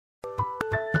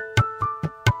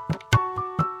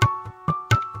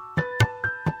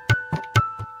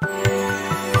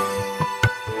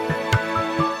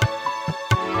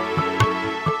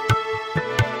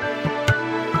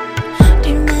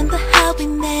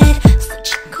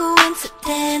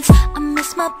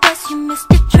you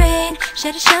missed your train.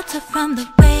 Shared a shelter from the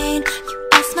rain. You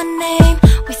asked my name,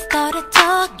 we started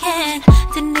talking.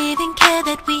 Didn't even care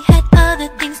that we had other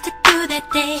things to do that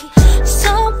day.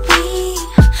 So we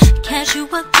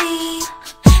casually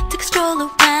took a stroll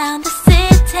around the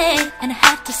city, and I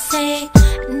have to say,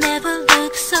 it never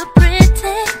looked so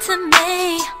pretty to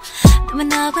me than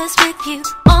when I was with you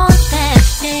on that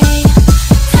day.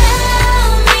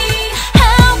 Tell me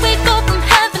how we go from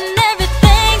having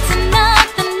everything to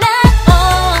nothing at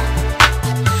all.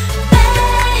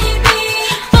 Baby,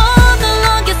 for the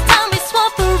longest time we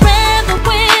swore forever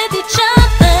with each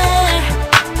other.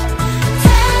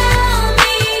 Tell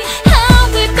me how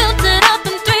we built it up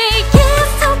in 3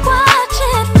 years to watch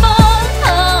it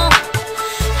fall.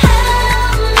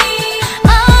 Help me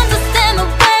understand the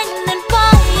when and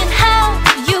why and how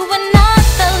you and I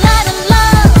fell out of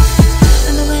love.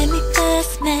 Remember when we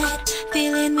first met,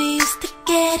 feeling we used to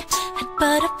get, had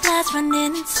butterflies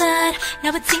running inside.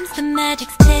 Now it seems the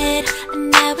magic's dead, and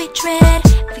now we dread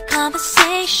every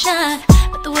conversation.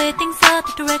 But the way things are,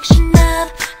 the direction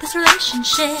of this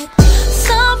relationship.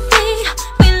 Sorry,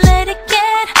 we let it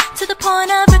get to the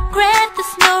point of regret.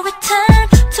 There's no return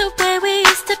to where we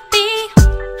used to be.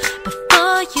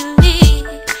 Before you leave,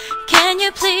 can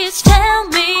you please tell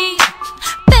me,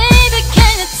 baby,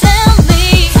 can you tell me?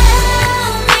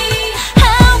 Tell me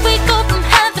how we go from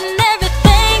having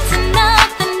everything to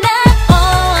nothing at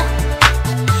all.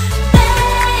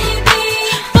 Baby,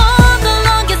 for the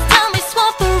longest time we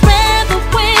swore forever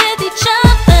with each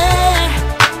other.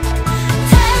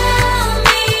 Tell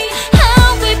me how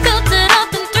we built it up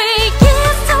in 3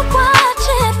 years to watch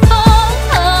it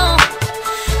fall.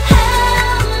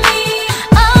 Help me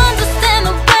understand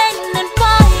the when and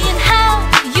why and how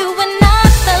you and I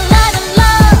fell out of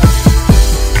love.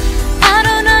 I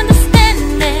don't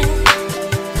understand it.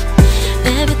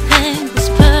 Everything was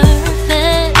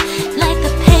perfect, like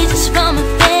the pages from a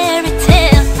fairy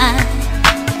tale. I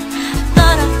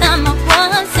thought I found my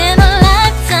once in a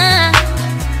lifetime.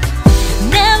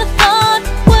 Never thought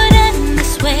it would end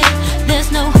this way. There's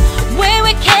no way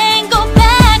we can go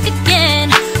back again.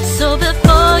 So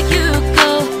before you go,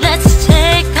 let's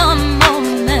take a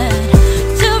moment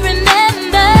to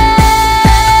remember.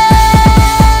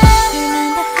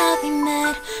 Remember how we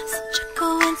met? Such a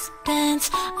coincidence.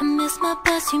 I missed my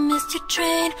bus, you missed your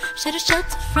train. Shared a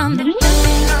shelter from the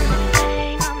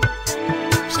rain.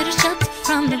 Shared a shelter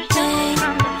from the rain.